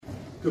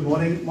Good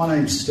morning, my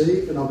name's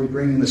Steve and I'll be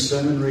bringing the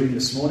sermon reading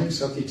this morning.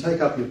 So if you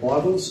take up your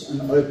Bibles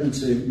and open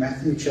to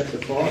Matthew chapter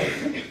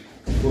 5,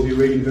 we'll be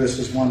reading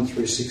verses 1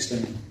 through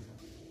 16.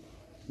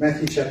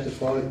 Matthew chapter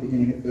 5,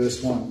 beginning at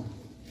verse 1.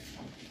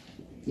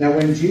 Now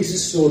when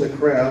Jesus saw the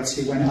crowds,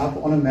 he went up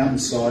on a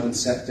mountainside and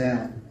sat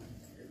down.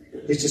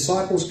 His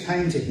disciples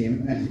came to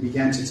him and he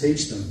began to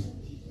teach them.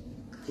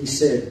 He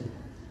said,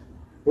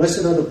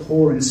 "Blessed are the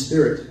poor in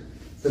spirit,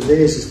 for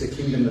theirs is the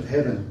kingdom of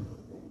heaven.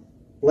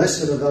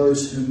 Blessed are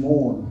those who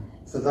mourn,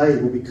 for they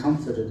will be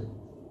comforted.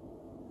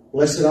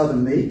 Blessed are the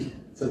meek,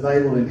 for they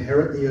will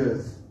inherit the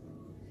earth.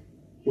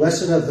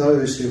 Blessed are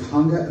those who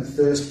hunger and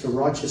thirst for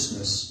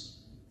righteousness,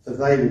 for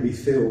they will be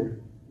filled.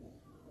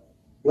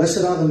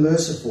 Blessed are the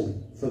merciful,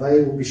 for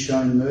they will be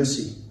shown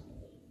mercy.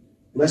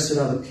 Blessed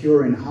are the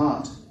pure in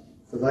heart,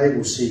 for they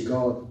will see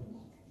God.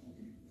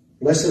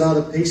 Blessed are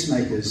the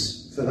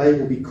peacemakers, for they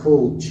will be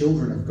called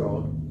children of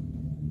God.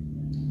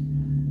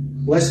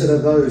 Blessed are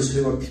those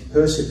who are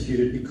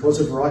persecuted because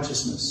of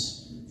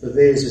righteousness, for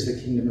theirs is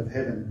the kingdom of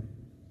heaven.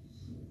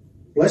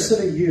 Blessed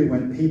are you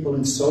when people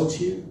insult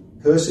you,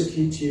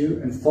 persecute you,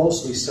 and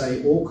falsely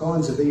say all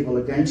kinds of evil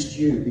against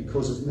you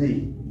because of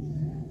me.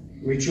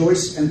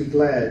 Rejoice and be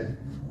glad,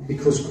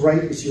 because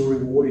great is your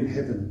reward in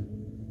heaven.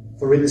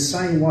 For in the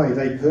same way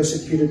they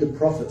persecuted the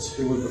prophets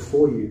who were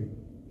before you.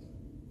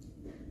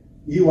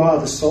 You are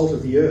the salt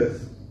of the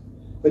earth.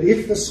 But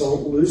if the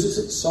salt loses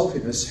its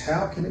saltiness,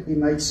 how can it be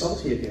made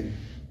salty again?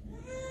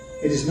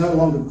 It is no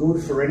longer good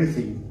for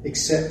anything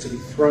except to be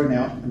thrown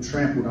out and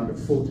trampled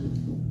underfoot.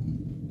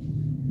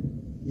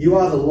 You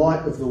are the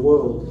light of the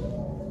world.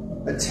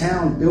 A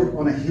town built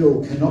on a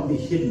hill cannot be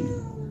hidden.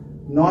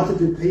 Neither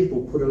do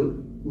people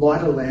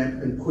light a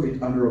lamp and put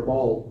it under a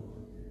bowl.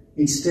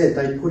 Instead,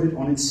 they put it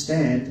on its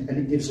stand and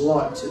it gives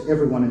light to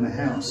everyone in the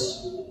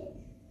house.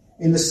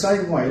 In the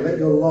same way, let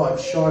your light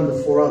shine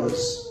before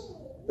others,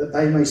 that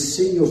they may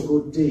see your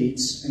good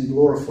deeds and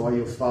glorify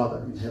your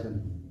Father in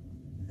heaven."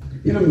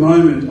 In a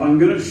moment, I'm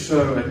going to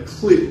show a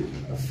clip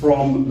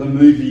from the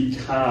movie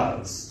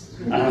Cars.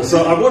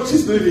 So I watched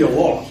this movie a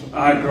lot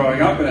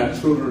growing up when our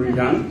children were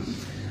young.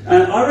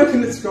 And I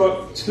reckon it's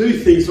got two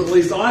things, or at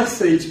least I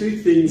see two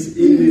things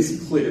in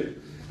this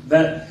clip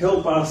that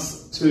help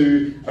us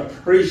to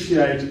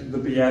appreciate the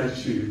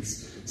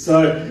Beatitudes.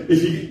 So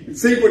if you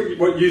see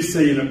what you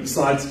see in it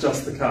besides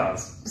just the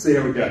cars, see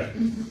how we go.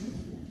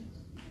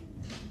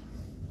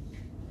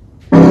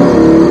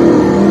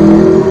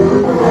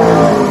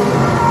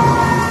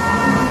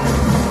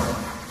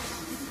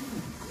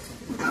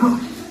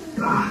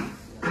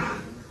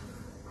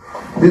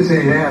 This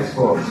ain't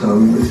asphalt,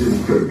 son. This is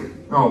dirt.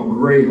 Oh,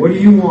 great. What do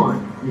you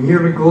want? You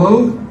hear me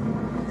glow?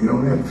 You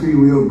don't have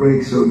three-wheel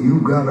brakes, so you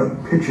gotta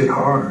pitch it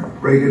hard,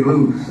 break it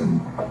loose, and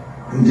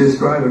just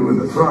drive it with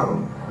the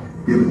throttle.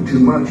 Give it too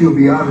much, you'll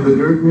be out of the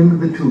dirt and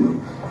into the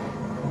tulips.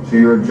 So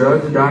you're a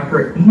judge, a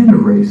doctor, and a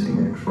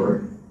racing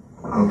expert.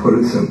 I'll put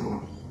it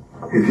simple.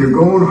 If you're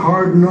going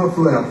hard enough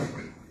left,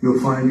 you'll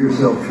find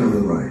yourself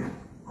turning right.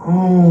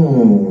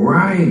 Oh,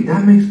 right.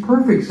 That makes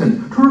perfect sense.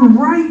 Turn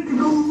right to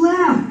go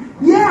left.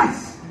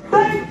 Yes!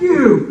 Thank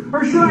you!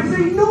 Or should I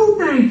say no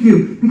thank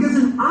you? Because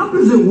in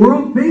opposite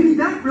world, maybe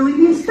that really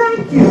means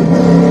thank you.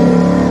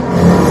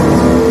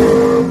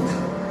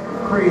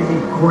 Crazy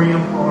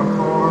grandpa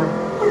car.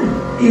 What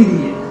an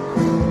idiot.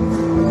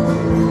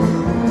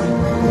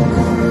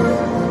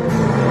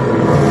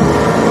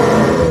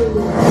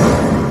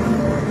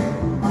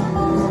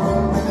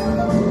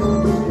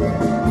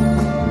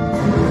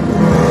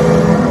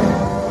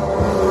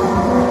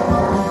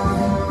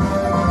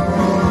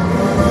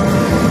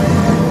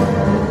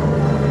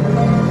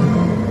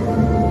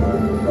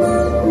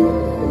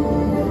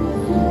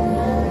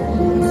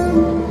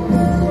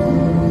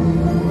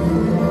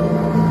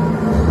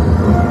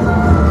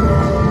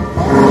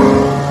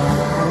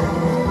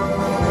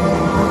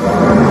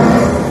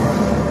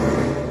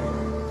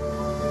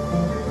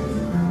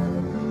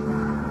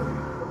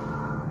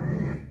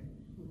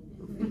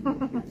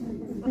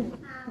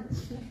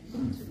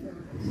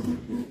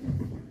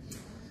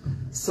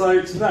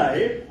 So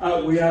today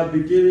we are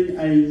beginning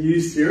a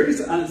new series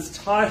and it's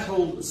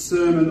titled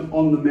Sermon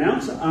on the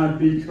Mount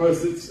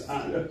because it's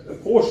a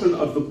portion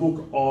of the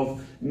book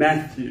of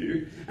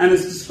Matthew, and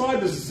it's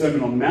described as a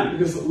Sermon on the Mount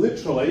because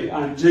literally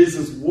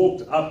Jesus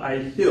walked up a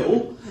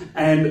hill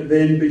and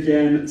then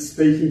began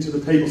speaking to the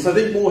people. So I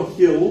think more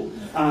hill,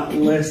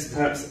 less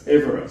perhaps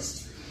Everest.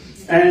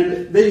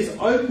 And these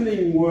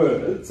opening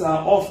words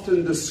are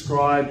often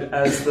described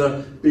as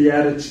the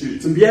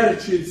Beatitudes. And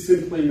Beatitudes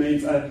simply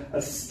means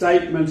a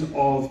statement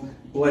of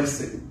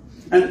blessing.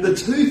 And the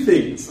two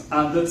things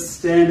that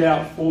stand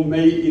out for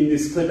me in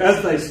this clip,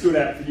 as they stood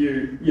out for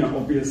you,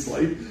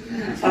 obviously.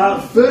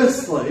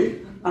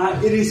 Firstly,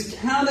 it is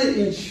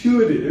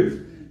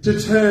counterintuitive to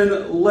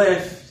turn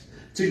left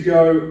to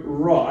go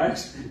right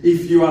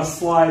if you are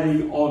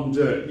sliding on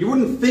dirt. You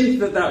wouldn't think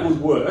that would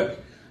work,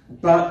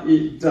 but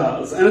it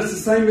does. And it's the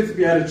same with the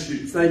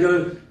Beatitudes. They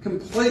go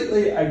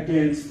completely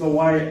against the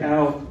way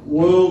our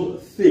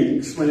world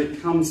thinks when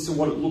it comes to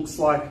what it looks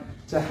like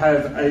to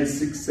have a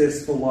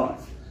successful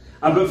life.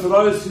 But for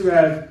those who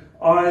have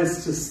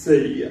eyes to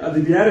see,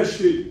 the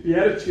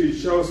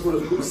Beatitudes show us what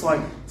it looks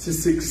like to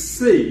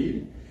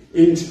succeed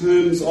in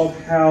terms of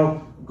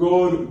how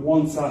God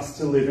wants us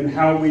to live and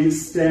how we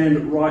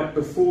stand right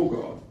before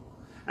God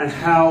and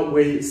how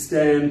we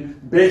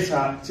stand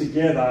better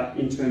together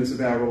in terms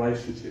of our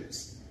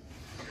relationships.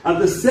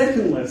 The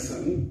second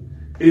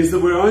lesson is that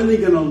we're only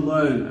going to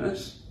learn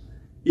it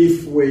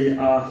if we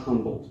are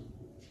humbled.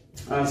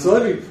 So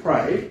let me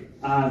pray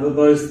that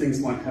those things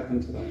might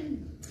happen today.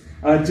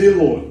 Dear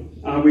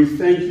Lord, we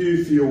thank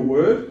you for your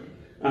word,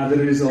 that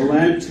it is a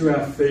lamp to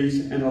our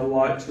feet and a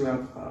light to our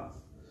path.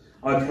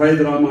 I pray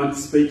that I might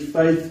speak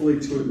faithfully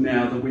to it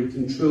now, that we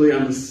can truly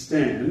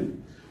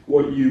understand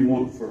what you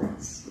want for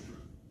us.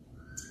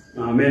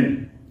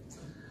 Amen.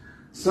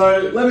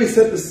 So let me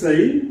set the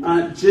scene.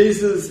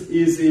 Jesus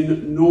is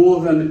in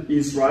northern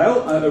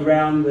Israel,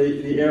 around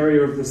the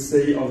area of the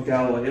Sea of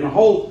Galilee, and a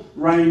whole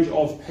range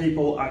of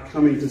people are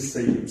coming to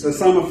see him. So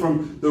some are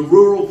from the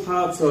rural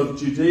parts of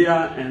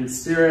Judea and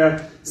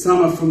Syria,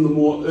 some are from the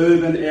more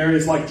urban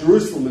areas like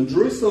Jerusalem, and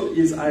Jerusalem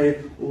is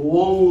a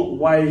long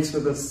way to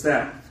the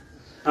south.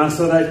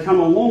 So they've come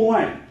a long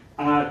way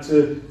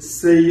to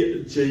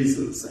see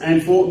Jesus.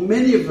 And for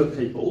many of the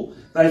people,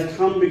 they've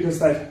come because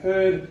they've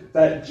heard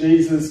that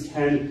Jesus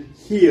can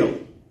heal.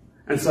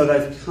 And so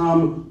they've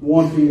come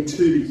wanting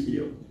to be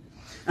healed.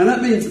 And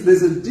that means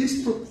there's a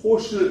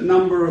disproportionate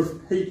number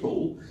of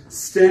people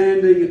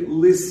standing,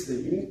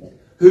 listening,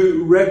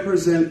 who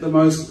represent the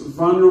most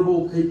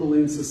vulnerable people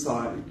in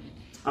society.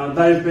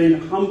 They've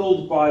been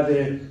humbled by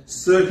their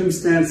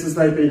circumstances.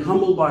 They've been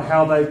humbled by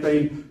how they've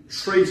been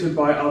treated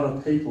by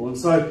other people. And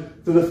so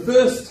for the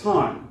first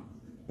time,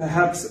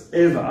 perhaps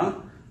ever,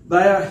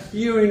 they are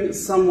hearing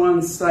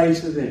someone say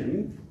to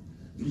them,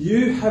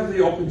 you have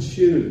the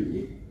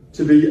opportunity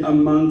to be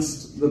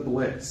amongst the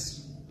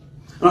blessed.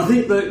 And I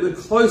think the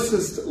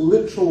closest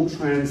literal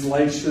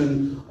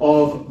translation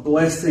of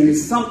blessing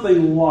is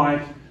something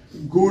like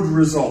good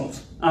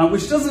result,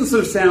 which doesn't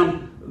sort of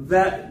sound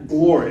that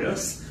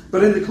glorious,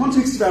 but in the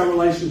context of our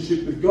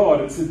relationship with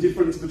God, it's the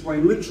difference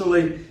between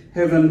literally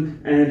heaven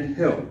and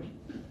hell.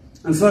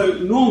 And so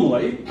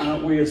normally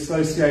we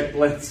associate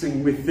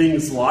blessing with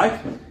things like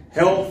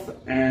health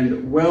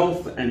and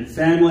wealth and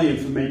family, and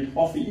for me,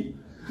 coffee.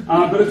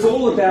 But it's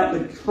all about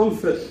the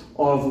comfort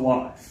of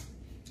life.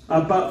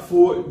 But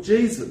for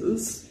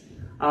Jesus,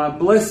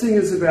 blessing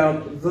is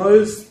about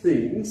those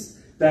things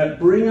that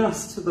bring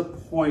us to the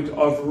point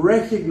of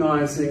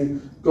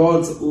recognizing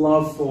God's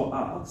love for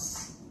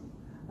us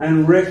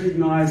and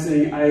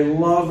recognizing a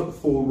love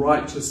for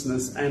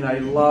righteousness and a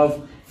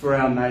love for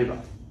our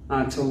neighbour,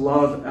 to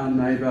love our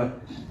neighbour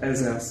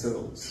as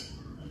ourselves.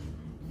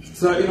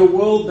 So in a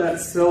world that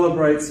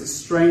celebrates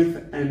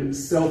strength and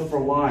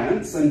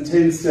self-reliance and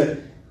tends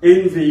to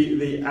envy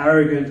the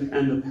arrogant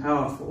and the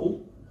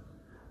powerful,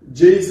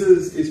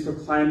 Jesus is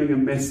proclaiming a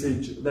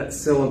message that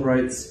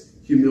celebrates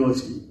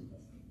humility,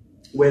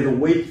 where the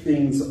weak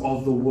things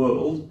of the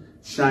world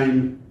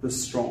shame the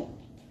strong.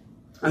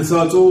 And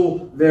so it's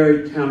all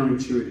very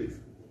counterintuitive.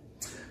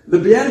 The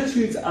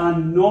Beatitudes are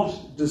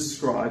not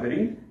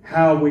describing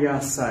how we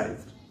are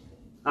saved.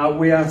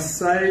 We are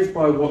saved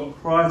by what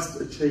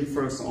Christ achieved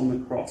for us on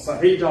the cross. So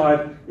he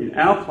died in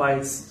our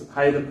place to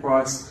pay the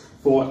price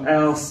for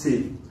our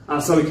sin.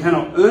 So we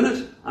cannot earn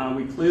it.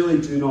 We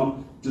clearly do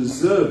not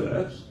deserve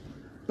it.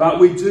 But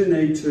we do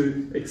need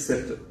to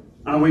accept it.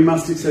 We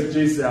must accept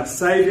Jesus as our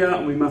Saviour,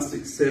 and we must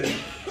accept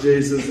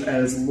Jesus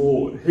as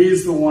Lord. He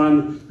is the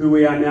one who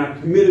we are now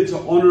committed to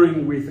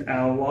honouring with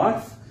our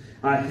life.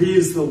 He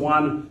is the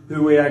one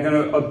who we are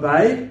going to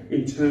obey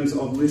in terms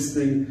of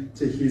listening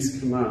to his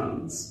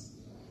commands.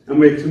 And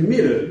we're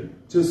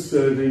committed to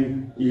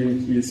serving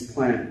in his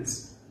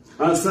plans.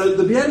 So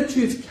the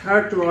Beatitudes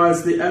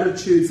characterise the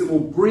attitudes that will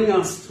bring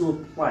us to a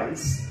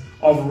place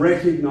of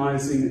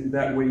recognising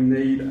that we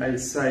need a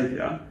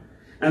Saviour,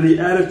 and the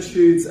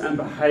attitudes and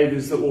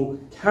behaviours that will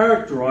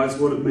characterise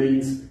what it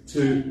means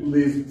to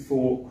live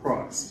for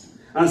Christ.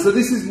 So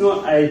this is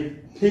not a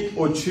pick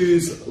or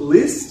choose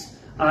list.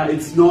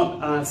 It's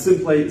not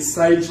simply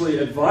sagely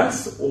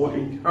advice or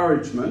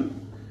encouragement.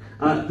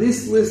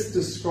 This list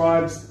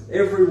describes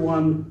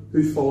everyone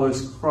who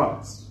follows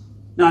Christ.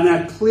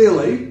 Now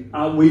clearly,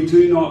 we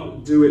do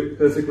not do it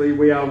perfectly.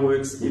 We are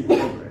works in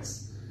progress.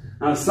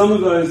 Some of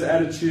those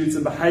attitudes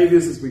and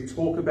behaviours, as we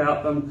talk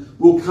about them,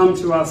 will come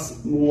to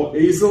us more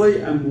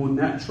easily and more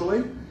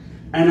naturally.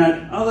 And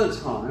at other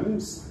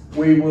times,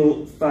 we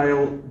will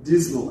fail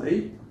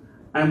dismally,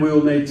 and we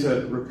will need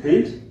to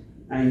repent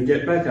and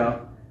get back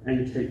up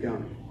and keep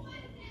going.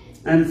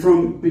 And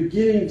from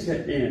beginning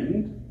to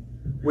end,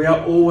 we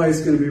are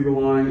always going to be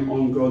relying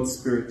on God's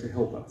Spirit to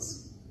help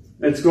us.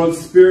 It's God's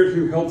Spirit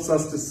who helps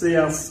us to see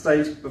our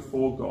state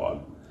before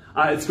God.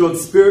 It's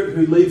God's Spirit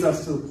who leads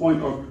us to the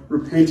point of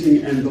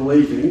repenting and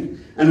believing.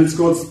 And it's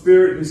God's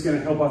Spirit who's going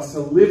to help us to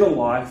live a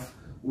life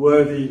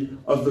worthy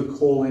of the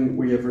calling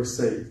we have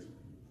received.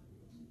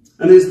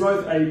 And there's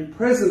both a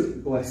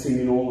present blessing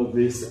in all of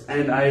this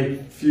and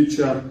a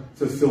future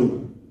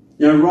fulfillment.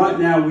 Right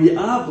now we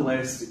are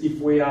blessed if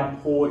we are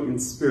poor in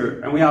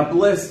spirit, and we are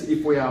blessed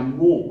if we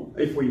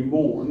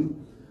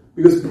mourn,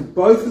 because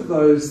both of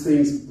those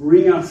things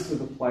bring us to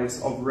the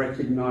place of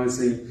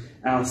recognising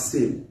our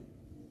sin.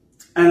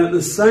 And at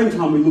the same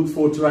time, we look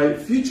forward to a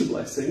future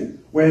blessing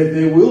where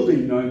there will be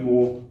no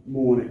more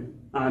mourning,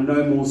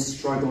 no more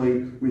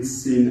struggling with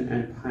sin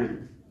and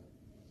pain.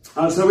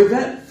 So with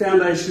that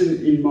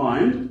foundation in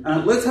mind,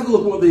 let's have a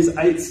look at what these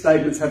 8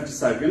 statements have to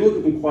say. We're going to look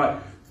at them quite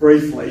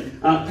briefly.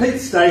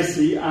 Pete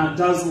Stacey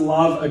does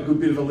love a good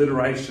bit of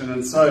alliteration,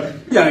 and so,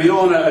 in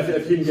honour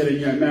of him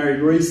getting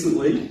married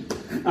recently,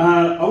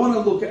 I want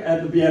to look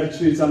at the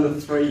Beatitudes under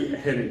 3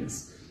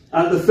 headings.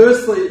 The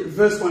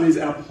first one is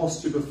our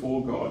posture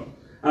before God.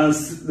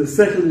 The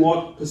second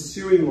lot,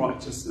 pursuing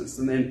righteousness,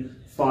 and then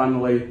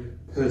finally,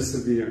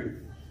 persevering.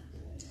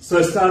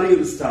 So starting at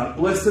the start,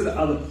 blessed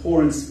are the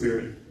poor in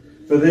spirit,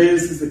 for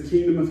theirs is the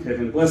kingdom of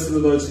heaven. Blessed are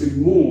those who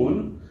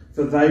mourn,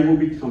 for they will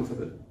be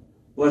comforted.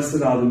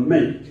 Blessed are the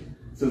meek,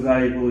 for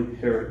they will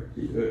inherit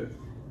the earth.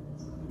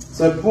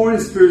 So poor in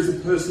spirit is a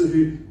person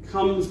who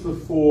comes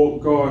before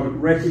God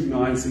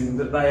recognising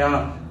that they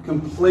are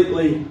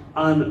completely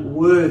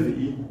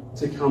unworthy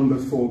to come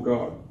before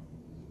God.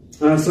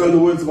 So in the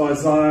words of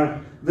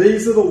Isaiah,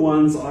 these are the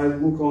ones I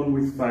look on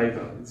with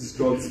favour. This is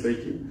God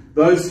speaking.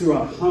 Those who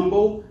are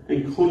humble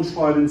and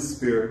contrite in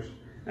spirit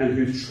and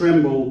who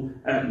tremble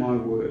at my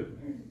word.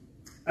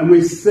 And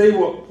we see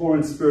what poor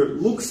in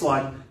spirit looks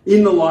like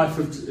in the life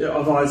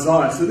of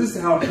Isaiah. So this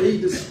is how he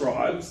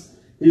describes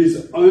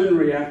his own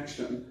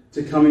reaction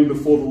to coming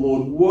before the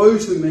Lord. Woe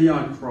to me,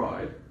 I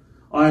cried.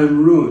 I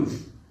am ruined,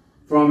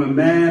 for I am a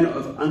man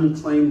of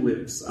unclean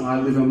lips, and I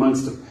live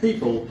amongst a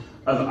people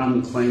of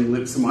unclean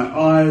lips, and my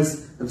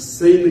eyes have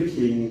seen the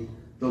King,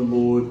 the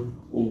Lord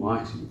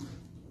Almighty.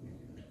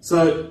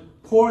 So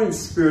poor in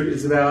spirit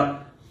is about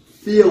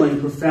feeling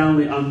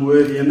profoundly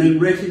unworthy and then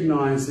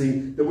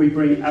recognising that we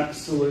bring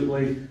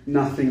absolutely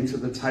nothing to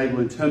the table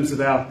in terms of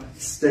our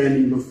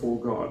standing before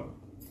God.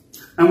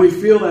 And we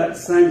feel that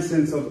same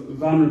sense of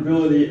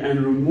vulnerability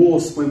and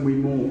remorse when we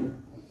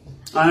mourn.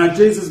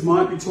 Jesus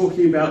might be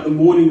talking about the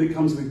mourning that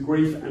comes with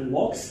grief and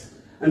loss,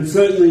 and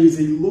certainly as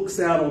he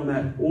looks out on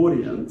that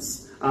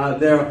audience,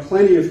 there are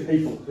plenty of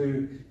people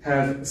who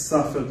have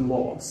suffered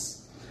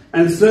loss.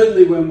 And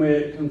certainly when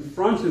we're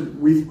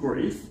confronted with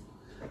grief,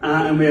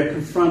 and we are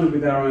confronted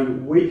with our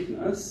own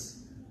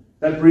weakness,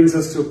 that brings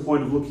us to a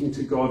point of looking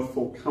to God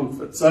for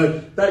comfort. So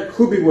that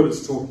could be what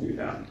it's talking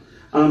about.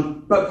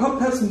 But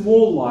perhaps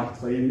more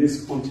likely in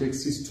this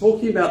context, he's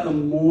talking about the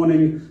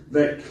mourning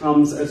that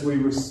comes as we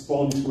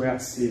respond to our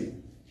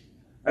sin,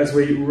 as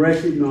we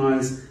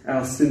recognise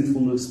our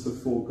sinfulness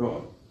before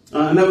God.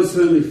 And that would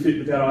certainly fit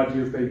with our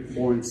idea of being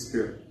poor in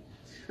spirit.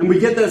 And we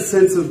get that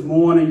sense of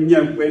mourning,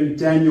 when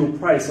Daniel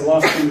prays. So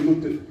last time we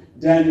looked at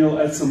Daniel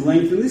at some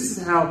length, and this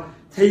is how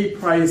he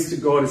prays to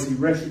God as he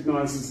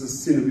recognises the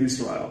sin of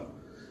Israel.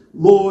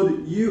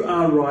 Lord, you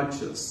are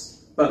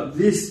righteous, but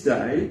this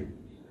day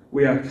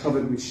we are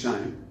covered with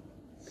shame.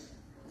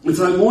 And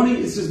so mourning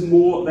is just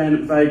more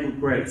than vague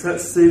regret. It's that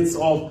sense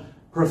of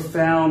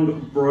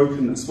profound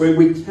brokenness where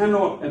we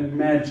cannot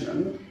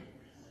imagine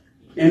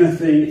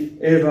anything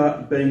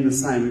ever being the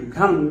same. We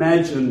can't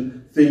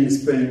imagine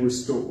things being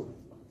restored.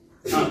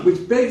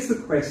 Which begs the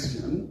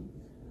question,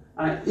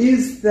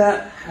 is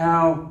that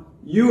how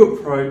you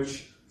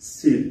approach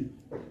sin?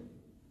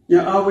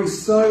 Are we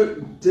so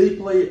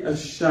deeply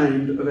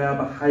ashamed of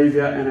our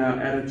behaviour and our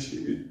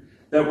attitude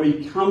that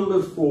we come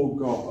before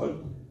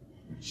God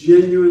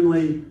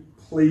genuinely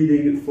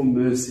pleading for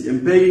mercy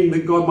and begging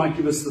that God might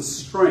give us the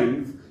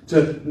strength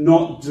to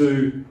not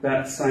do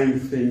that same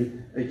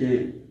thing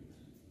again?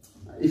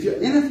 If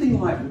you're anything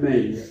like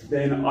me,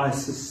 then I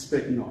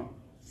suspect not.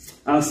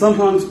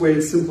 Sometimes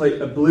we're simply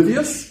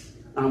oblivious.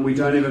 We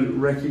don't even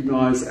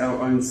recognise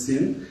our own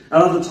sin.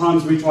 At other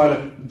times we try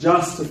to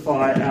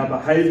justify our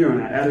behaviour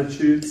and our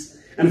attitudes.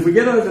 And if we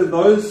get over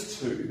those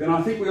two, then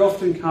I think we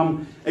often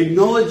come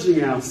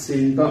acknowledging our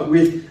sin, but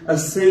with a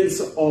sense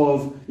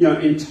of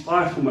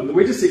entitlement, that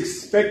we're just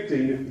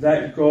expecting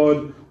that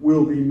God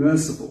will be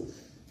merciful.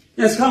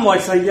 It's kind of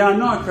like saying, I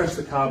know I crashed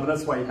the car, but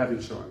that's why you have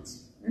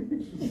insurance.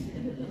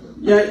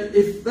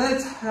 If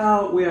that's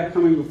how we are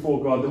coming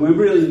before God, then we're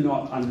really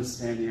not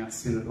understanding our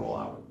sin at all,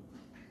 are we?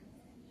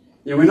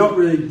 We're not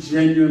really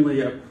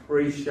genuinely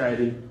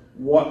appreciating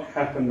what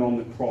happened on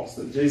the cross,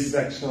 that Jesus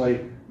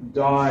actually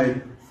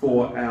died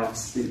for our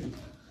sin.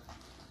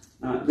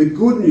 The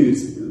good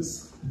news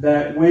is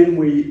that when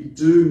we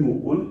do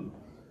mourn,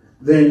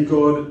 then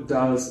God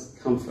does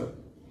comfort.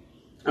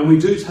 And we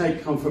do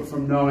take comfort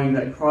from knowing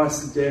that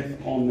Christ's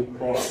death on the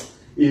cross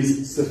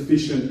is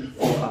sufficient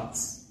for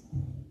us.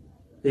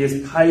 He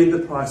has paid the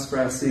price for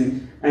our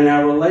sin, and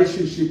our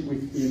relationship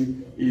with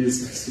him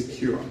is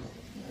secure.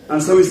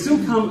 So we still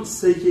come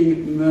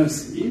seeking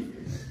mercy,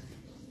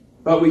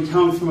 but we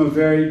come from a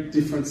very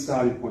different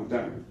starting point,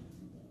 don't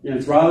we?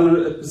 It's rather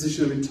than a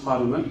position of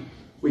entitlement,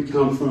 we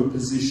come from a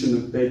position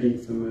of begging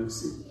for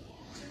mercy.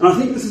 And I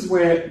think this is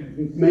where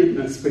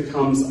meekness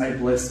becomes a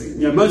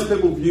blessing. Most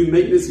people view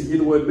meekness, you hear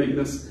the word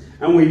meekness,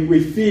 And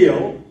we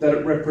feel that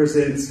it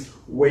represents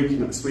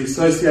weakness. We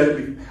associate it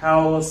with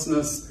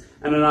powerlessness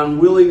and an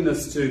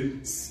unwillingness to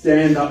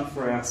stand up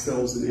for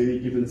ourselves in any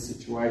given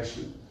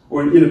situation,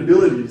 or an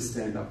inability to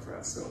stand up for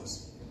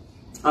ourselves.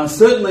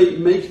 Certainly,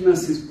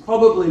 meekness is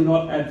probably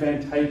not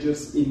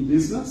advantageous in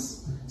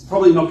business. It's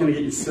probably not going to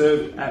get you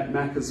served at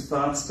Macca's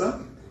faster.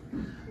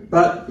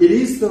 But it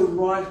is the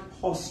right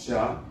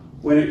posture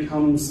when it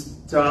comes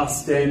to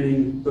us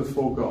standing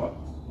before God,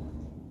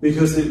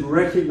 because it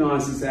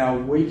recognises our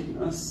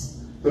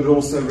weakness, but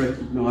also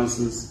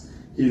recognises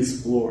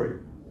His glory.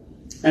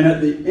 And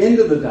at the end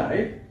of the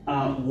day,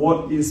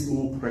 what is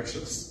more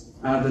precious?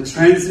 The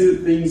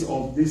transient things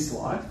of this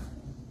life,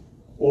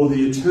 or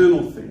the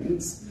eternal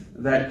things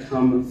that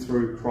come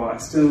through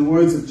Christ? In the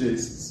words of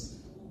Jesus,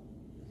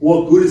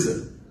 what good is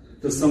it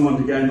for someone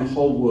to gain the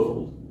whole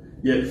world,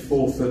 yet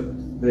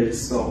forfeit their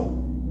soul?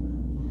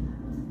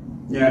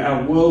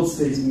 Our world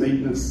sees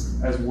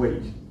meekness as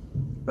weak,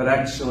 but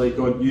actually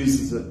God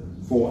uses it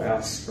for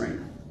our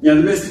strength. The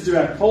message of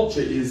our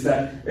culture is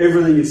that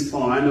everything is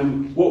fine,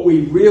 and what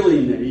we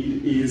really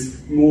need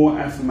is more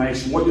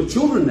affirmation. What your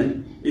children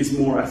need is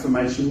more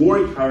affirmation,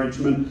 more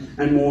encouragement,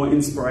 and more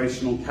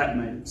inspirational cat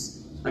memes.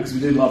 Because we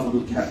do love a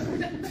good cat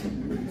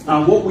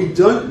meme. What we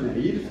don't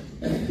need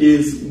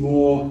is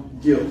more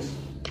guilt.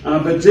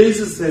 But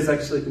Jesus says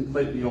actually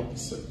completely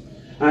opposite.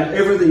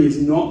 Everything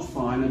is not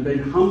fine, and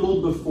being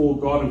humbled before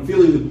God and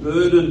feeling the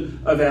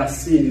burden of our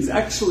sin is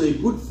actually a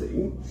good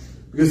thing,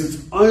 because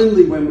it's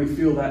only when we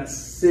feel that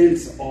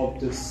sense of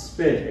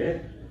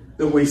despair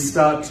that we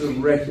start to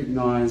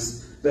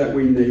recognise that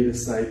we need a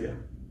Saviour.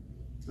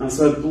 And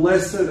so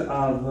blessed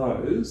are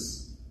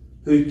those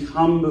who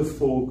come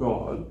before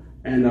God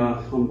and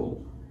are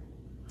humble.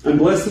 And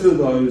blessed are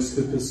those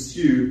who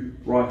pursue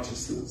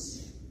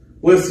righteousness.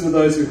 Blessed are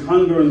those who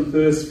hunger and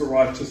thirst for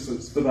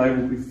righteousness, for they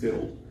will be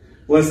filled.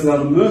 Blessed are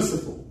the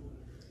merciful,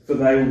 for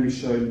they will be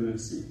shown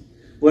mercy.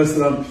 Blessed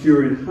are the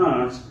pure in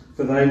heart,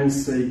 for they will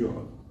see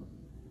God.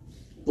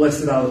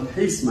 Blessed are the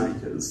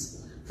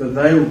peacemakers, for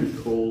they will be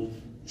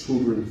called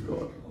children of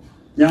God.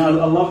 Now,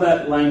 I love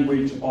that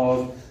language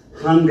of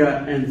hunger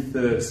and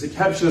thirst. It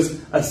captures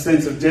a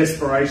sense of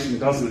desperation,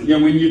 doesn't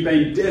it? When you've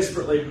been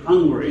desperately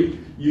hungry,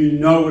 you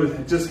know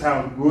just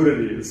how good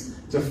it is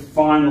to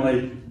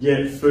finally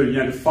get food,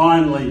 to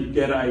finally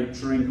get a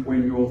drink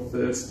when you're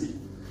thirsty.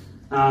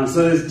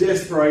 So there's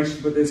desperation,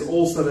 but there's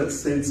also that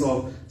sense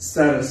of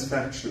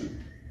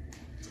satisfaction.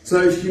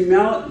 So if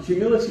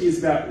humility is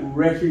about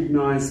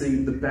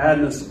recognising the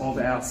badness of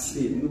our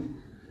sin,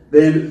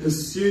 then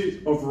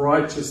pursuit of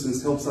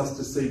righteousness helps us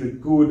to see the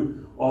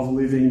good of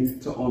living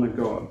to honour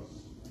God.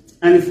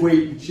 And if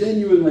we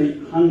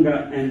genuinely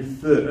hunger and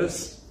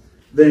thirst,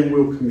 then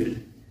we'll commit.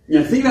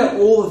 Think about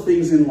all the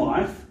things in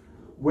life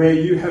where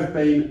you have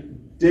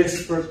been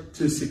desperate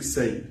to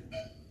succeed.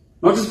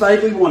 Not just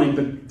vaguely wanting,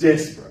 but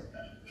desperate.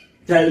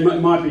 Okay,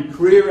 it might be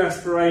career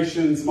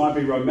aspirations, it might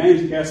be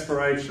romantic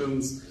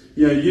aspirations.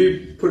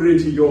 You put it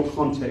into your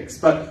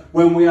context. But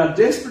when we are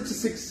desperate to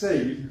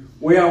succeed,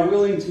 we are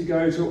willing to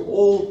go to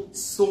all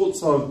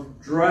sorts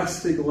of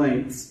drastic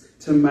lengths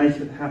to make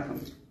it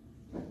happen.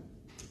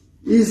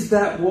 Is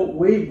that what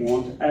we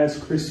want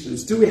as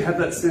Christians? Do we have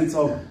that sense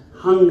of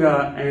hunger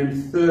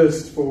and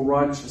thirst for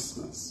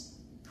righteousness?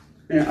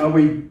 Are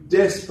we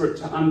desperate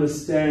to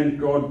understand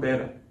God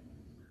better?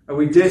 Are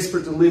we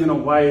desperate to live in a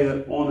way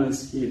that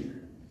honours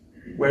Him,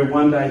 where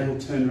one day He'll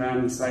turn around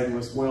and say to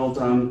us, "Well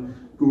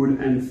done, good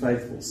and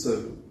faithful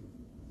servant"?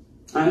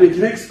 And it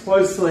connects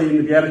closely in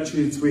the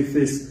Beatitudes with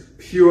this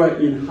pure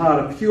in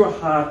heart. A pure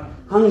heart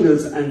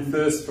hungers and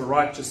thirsts for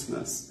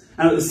righteousness.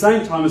 And at the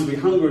same time as we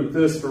hunger and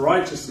thirst for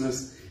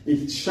righteousness,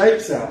 it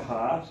shapes our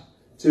heart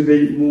to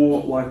be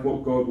more like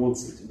what God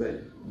wants it to be.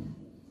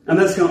 And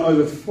that's going to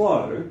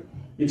overflow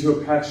into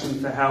a passion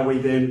for how we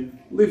then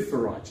live for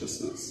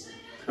righteousness.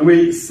 And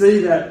we see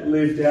that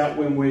lived out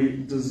when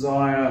we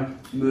desire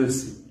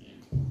mercy.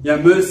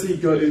 Mercy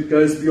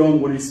goes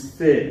beyond what is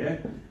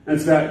fair, and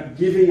it's about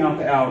giving up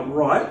our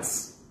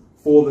rights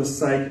for the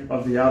sake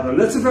of the other. And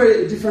that's a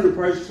very different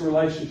approach to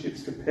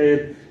relationships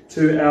compared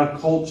to our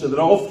culture that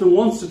often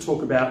wants to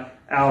talk about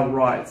our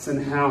rights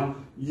and how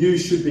you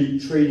should be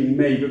treating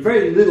me, but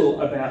very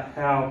little about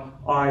how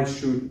I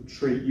should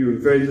treat you,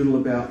 and very little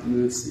about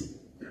mercy.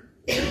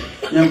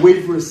 Now,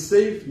 we've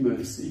received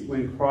mercy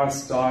when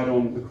Christ died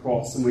on the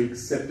cross and we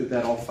accepted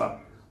that offer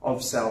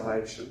of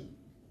salvation.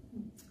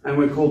 And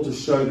we're called to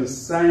show the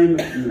same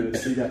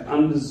mercy, that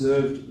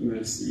undeserved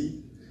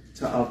mercy,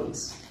 to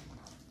others.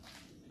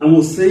 And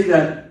we'll see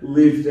that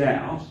lived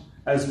out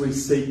as we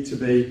seek to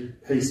be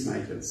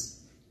peacemakers.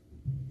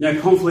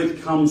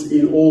 Conflict comes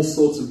in all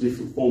sorts of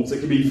different forms. It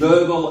can be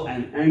verbal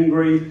and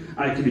angry.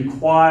 It can be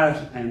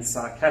quiet and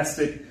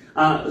sarcastic.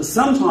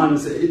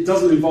 Sometimes it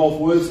doesn't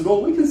involve words at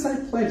all. We can say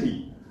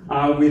plenty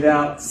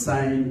without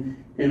saying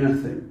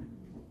anything.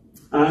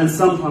 And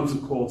sometimes,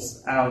 of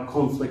course, our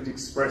conflict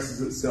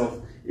expresses itself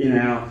in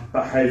our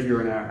behaviour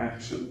and our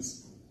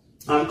actions.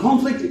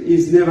 Conflict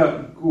is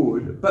never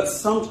good, but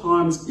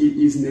sometimes it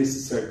is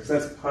necessary, because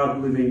that's part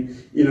of living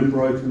in a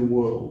broken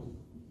world.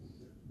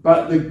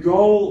 But the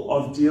goal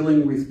of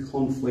dealing with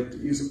conflict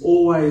is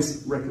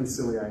always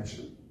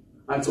reconciliation.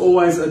 It's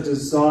always a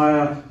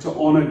desire to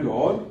honour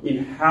God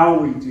in how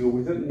we deal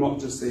with it, not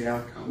just the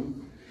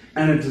outcome,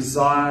 and a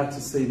desire to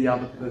see the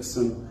other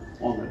person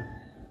honoured.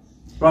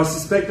 But I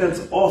suspect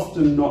that's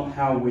often not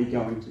how we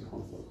go into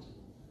conflict.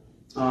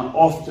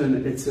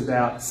 Often it's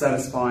about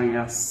satisfying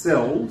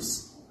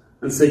ourselves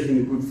and seeking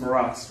the good for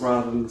us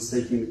rather than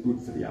seeking the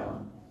good for the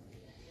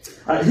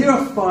other. Here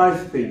are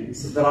 5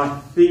 things that I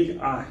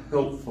think are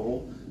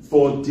helpful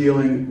for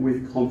dealing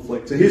with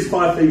conflict. So here's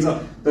 5 things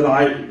that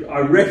I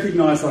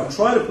recognise I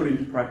try to put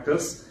into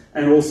practice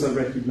and also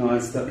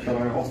recognise that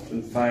I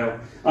often fail.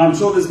 I'm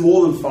sure there's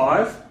more than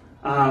 5,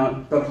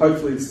 but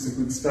hopefully this is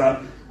a good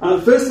start.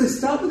 Firstly,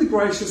 start with a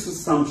gracious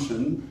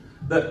assumption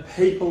that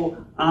people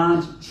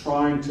aren't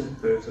trying to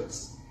hurt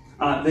us.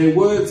 Their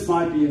words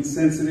might be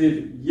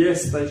insensitive.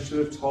 Yes, they should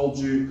have told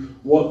you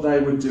what they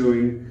were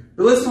doing.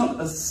 But let's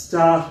not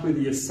start with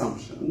the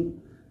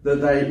assumption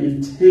that they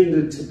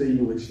intended to be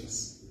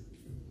malicious.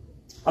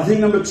 I think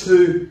number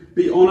 2,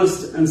 be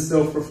honest and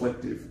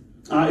self-reflective.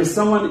 If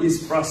someone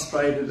is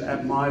frustrated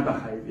at my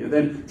behaviour,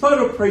 then try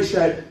to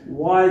appreciate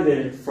why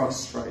they're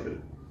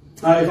frustrated.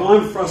 If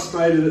I'm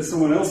frustrated at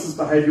someone else's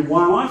behaviour,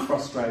 why am I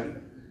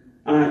frustrated?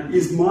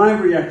 Is my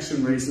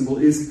reaction reasonable?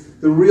 Is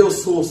the real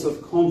source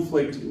of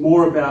conflict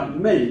more about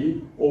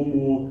me or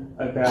more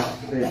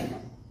about them?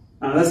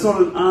 That's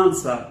not an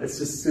answer, it's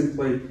just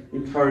simply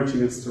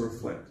encouraging us to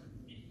reflect.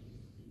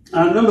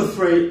 Number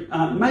 3,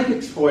 make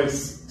a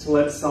choice to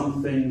let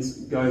some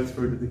things go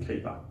through to the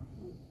keeper.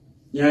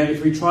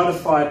 If we try to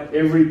fight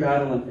every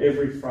battle and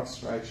every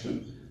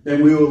frustration,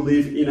 then we will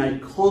live in a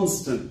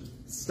constant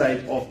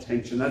state of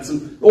tension. That's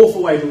an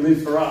awful way to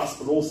live for us,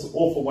 but also an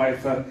awful way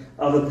for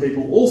other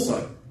people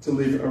also to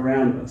live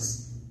around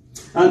us.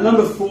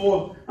 Number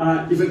 4,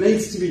 if it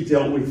needs to be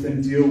dealt with,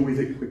 then deal with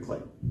it quickly.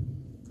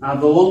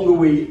 The longer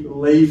we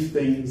leave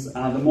things,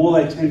 the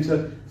more they tend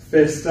to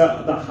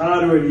fester, the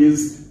harder it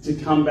is to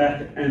come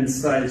back and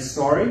say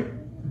sorry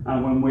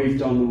when we've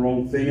done the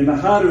wrong thing, and the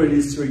harder it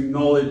is to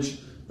acknowledge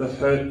the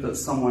hurt that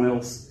someone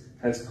else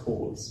has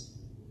caused.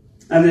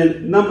 And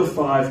then number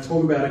 5,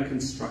 talk about it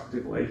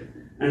constructively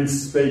and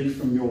speak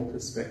from your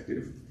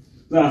perspective.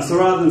 So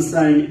rather than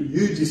saying,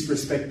 you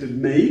disrespected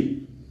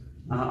me,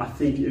 I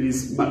think it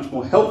is much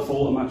more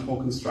helpful and much more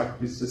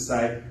constructive to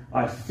say,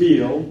 I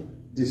feel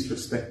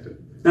disrespected.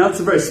 Now,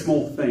 it's a very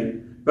small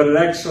thing, but it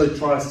actually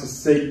tries to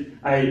seek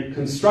a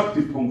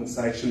constructive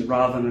conversation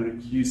rather than an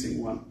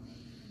accusing one.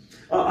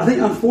 I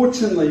think,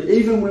 unfortunately,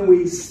 even when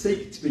we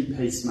seek to be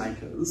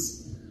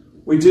peacemakers,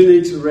 we do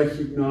need to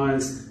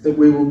recognise that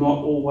we will not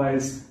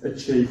always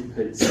achieve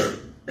peace.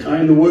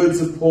 In the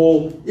words of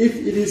Paul, if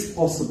it is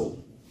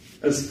possible,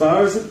 as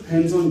far as it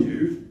depends on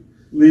you,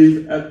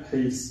 live at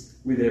peace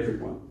with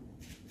everyone.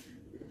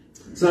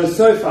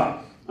 So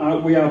far,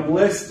 we are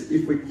blessed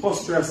if we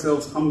posture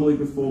ourselves humbly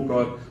before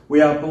God. We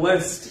are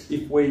blessed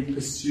if we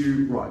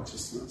pursue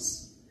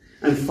righteousness.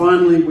 And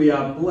finally, we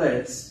are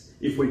blessed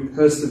if we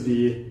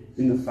persevere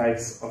in the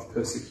face of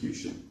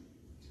persecution.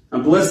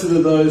 And blessed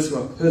are those who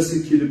are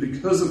persecuted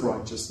because of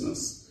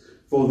righteousness,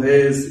 for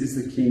theirs is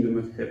the kingdom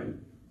of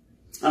heaven.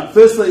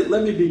 Firstly,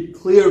 let me be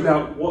clear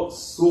about what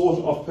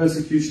sort of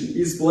persecution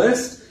is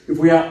blessed. If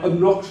we are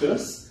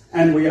obnoxious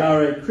and we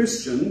are a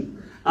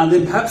Christian,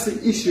 then perhaps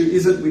the issue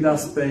isn't with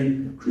us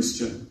being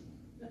Christian.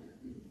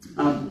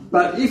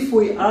 But if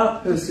we are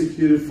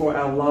persecuted for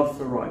our love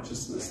for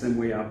righteousness, then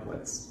we are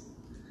blessed.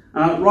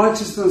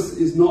 Righteousness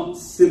is not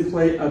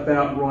simply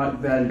about right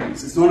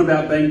values. It's not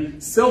about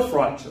being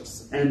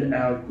self-righteous and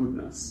our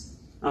goodness.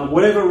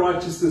 Whatever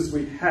righteousness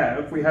we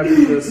have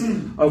because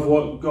of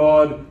what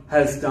God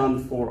has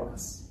done for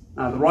us.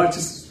 The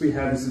righteousness we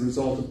have is the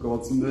result of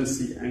God's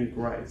mercy and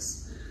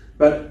grace.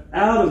 But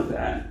out of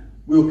that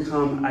will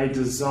come a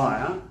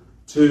desire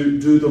to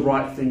do the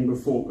right thing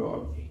before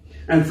God.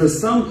 And for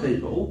some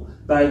people,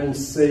 they will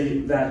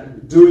see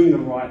that doing the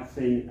right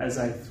thing as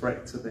a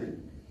threat to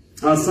them.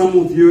 Some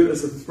will view it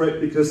as a threat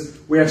because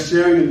we are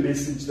sharing a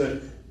message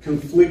that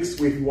conflicts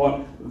with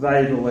what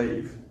they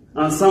believe.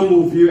 Some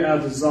will view our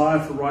desire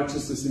for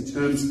righteousness in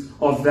terms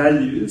of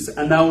values,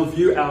 and they will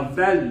view our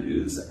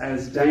values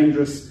as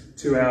dangerous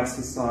to our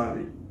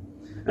society.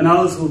 And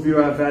others will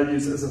view our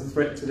values as a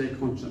threat to their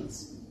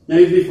conscience. Now,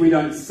 even if we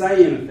don't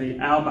say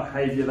anything, our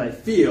behaviour, they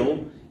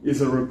feel,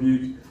 is a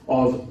rebuke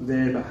of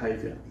their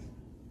behaviour.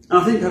 And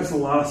I think perhaps the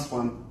last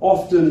one,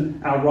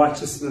 often our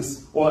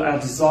righteousness or our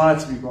desire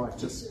to be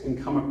righteous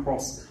can come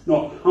across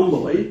not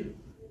humbly,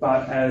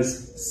 but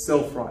as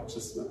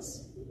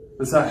self-righteousness.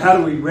 And so how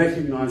do we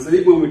recognise that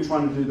even when we're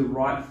trying to do the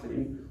right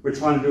thing, we're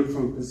trying to do it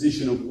from a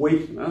position of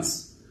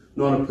weakness,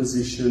 not a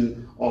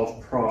position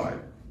of pride?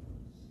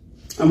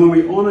 And when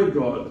we honour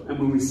God and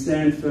when we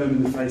stand firm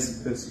in the face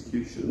of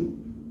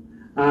persecution,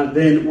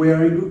 then we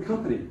are in good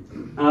company.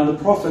 The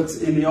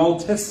prophets in the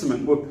Old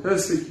Testament were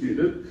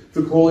persecuted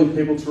for calling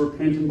people to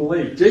repent and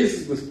believe.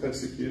 Jesus was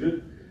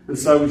persecuted, and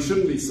so we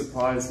shouldn't be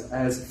surprised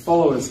as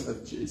followers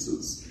of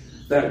Jesus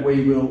that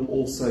we will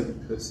also be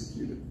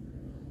persecuted.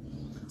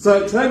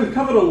 So today we've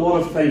covered a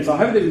lot of themes. I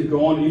haven't even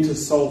gone into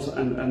salt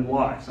and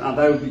light.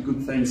 They would be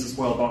good themes as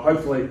well, but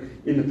hopefully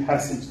in the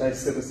passage they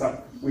set us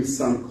up with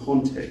some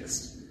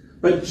context.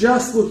 But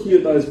just looking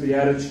at those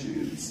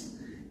Beatitudes,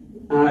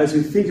 as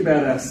we think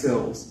about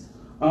ourselves,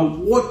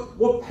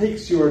 what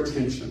piques your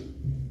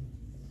attention?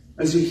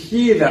 As you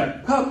hear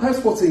that,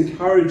 perhaps what's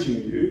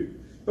encouraging you,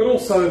 but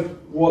also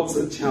what's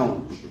a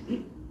challenge?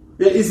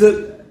 Is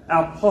it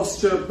our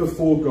posture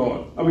before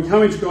God? Are we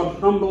coming to God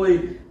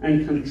humbly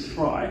and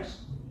contrite?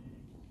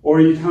 Or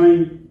are you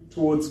coming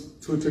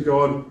to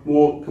God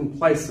more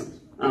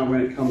complacent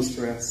when it comes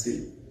to our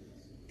sin?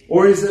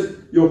 Or is it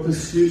your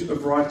pursuit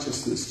of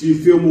righteousness? Do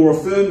you feel more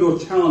affirmed or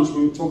challenged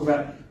when we talk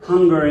about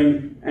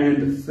hungering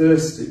and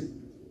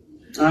thirsting?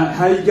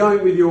 How are you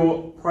going with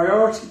your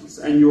priorities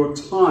and your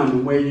time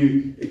and where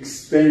you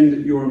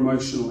expend your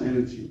emotional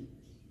energy?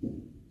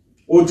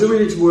 Or do we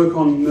need to work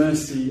on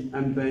mercy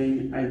and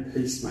being a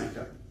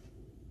peacemaker?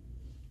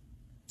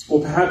 Or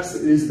perhaps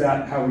it is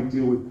about how we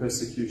deal with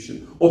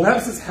persecution. Or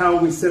perhaps it's how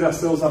we set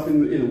ourselves up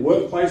in the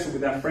workplace or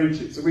with our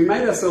friendships. If we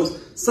made ourselves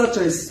such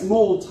a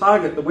small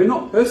target that we're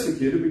not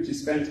persecuted, which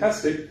is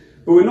fantastic,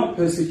 but we're not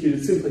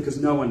persecuted simply because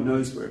no one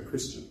knows we're a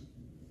Christian.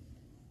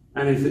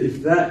 And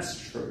if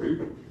that's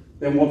true,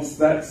 then what's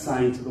that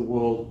saying to the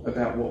world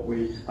about what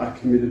we are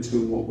committed to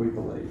and what we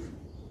believe?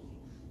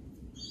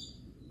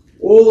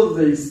 All of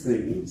these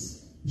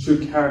things should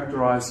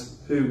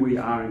characterise who we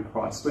are in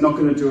Christ. We're not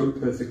going to do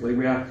it perfectly.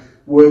 We are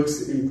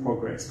works in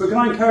progress. But can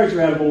I encourage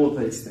you out of all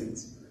of these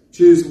things,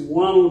 choose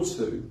one or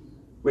two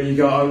where you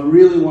go, I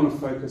really want to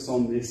focus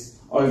on this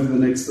over the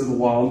next little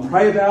while and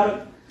pray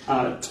about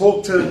it,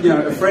 talk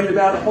to a friend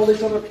about it, hold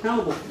each other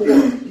accountable for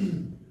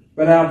it.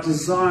 But our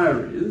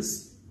desire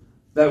is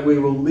that we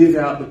will live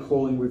out the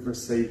calling we've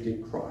received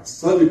in Christ.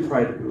 So let me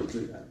pray that we will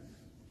do that.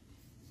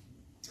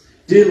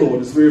 Dear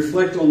Lord, as we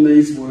reflect on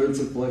these words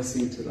of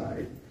blessing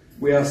today,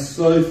 we are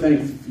so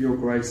thankful for your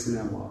grace in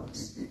our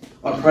lives.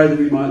 I pray that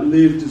we might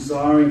live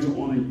desiring to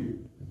honour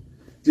you.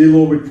 Dear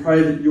Lord, we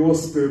pray that your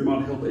Spirit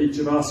might help each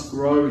of us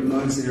grow in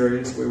those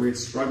areas where we're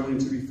struggling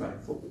to be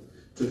faithful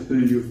to who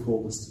you've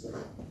called us to be.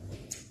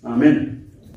 Amen.